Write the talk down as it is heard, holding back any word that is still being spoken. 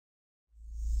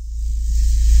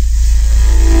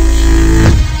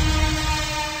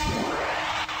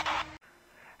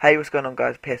Hey, what's going on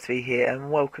guys, PSV here and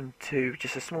welcome to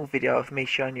just a small video of me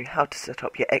showing you how to set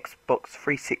up your Xbox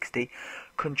 360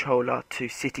 controller to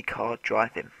City Car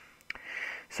Driving.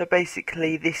 So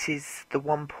basically this is the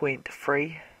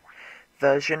 1.3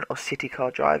 version of City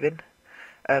Car Driving.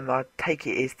 I take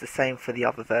it is the same for the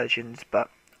other versions,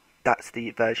 but that's the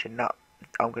version that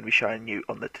I'm going to be showing you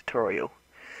on the tutorial.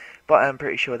 But I'm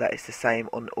pretty sure that it's the same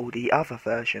on all the other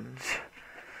versions.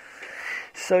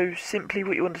 So simply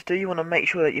what you want to do, you want to make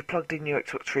sure that you plugged in your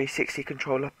Xbox 360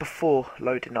 controller before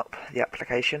loading up the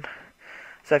application.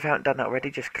 So if you haven't done that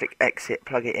already, just click exit,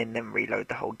 plug it in, then reload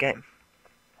the whole game.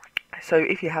 So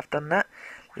if you have done that,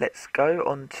 let's go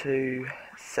on to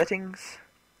settings,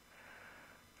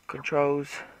 controls,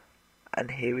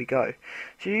 and here we go.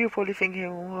 So you're probably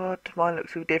thinking, what, mine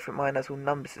looks all different, mine has all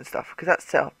numbers and stuff, because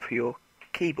that's set up for your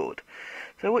keyboard.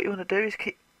 So what you want to do is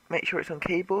make sure it's on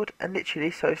keyboard, and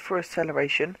literally, so for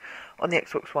acceleration on the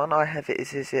Xbox One I have it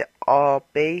is it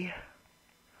RB.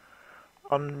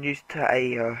 I'm used to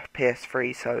a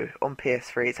PS3, so on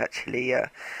PS3 it's actually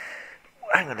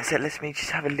hang on a sec, let me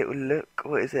just have a little look.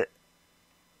 What is it?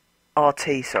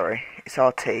 RT, sorry, it's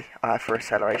RT I have for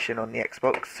acceleration on the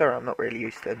Xbox. Sorry, I'm not really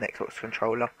used to an Xbox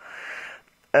controller.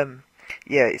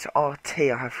 Yeah, it's RT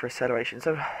I have for acceleration.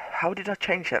 So how did I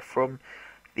change that from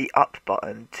the up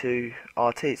button to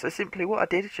RT? So simply what I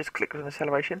did is just click on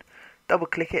acceleration, double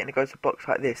click it, and it goes to a box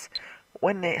like this.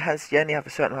 When it has, you only have a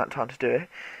certain amount of time to do it.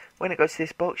 When it goes to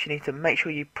this box, you need to make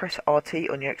sure you press RT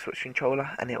on your Xbox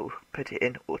controller and it will put it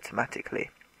in automatically.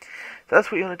 So that's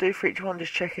what you want to do for each one.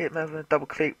 Just check it, maybe double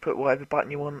click, put whatever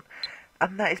button you want,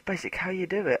 and that is basically how you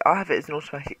do it. I have it as an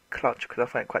automatic clutch because I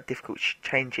find it quite difficult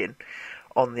changing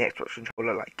on the Xbox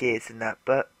controller, like gears and that,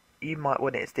 but you might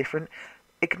want it as different.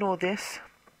 Ignore this.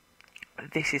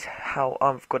 This is how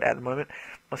I've got it at the moment.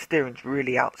 My steering's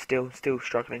really out still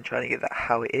struggling trying to get that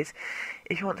how it is.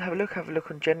 If you want to have a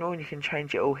look on general, and you can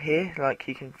change it all here, like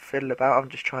you can fiddle about. I'm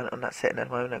just trying it on that setting at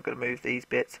the moment. I'm going to move these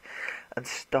bits and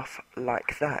stuff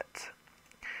like that.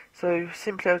 So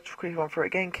simply I'll just quickly run through it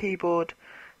again, keyboard,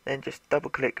 then just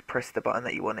double click, press the button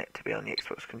that you want it to be on the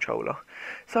Xbox controller.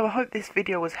 So I hope this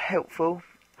video was helpful,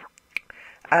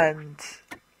 and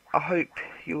I hope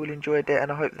you all enjoyed it,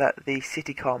 and I hope that the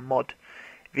City Car mod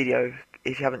video,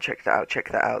 if you haven't checked that out, check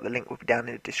that out. The link will be down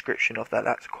in the description of that.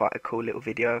 That's quite a cool little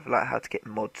video of like how to get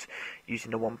mods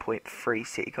using the 1.3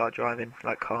 City Car Driving,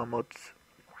 like car mods.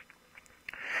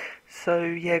 So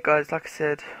yeah guys, like I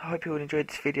said, I hope you all enjoyed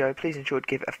this video. Please ensure to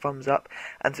give it a thumbs up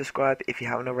and subscribe if you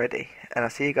haven't already, and I'll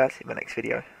see you guys in my next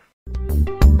video.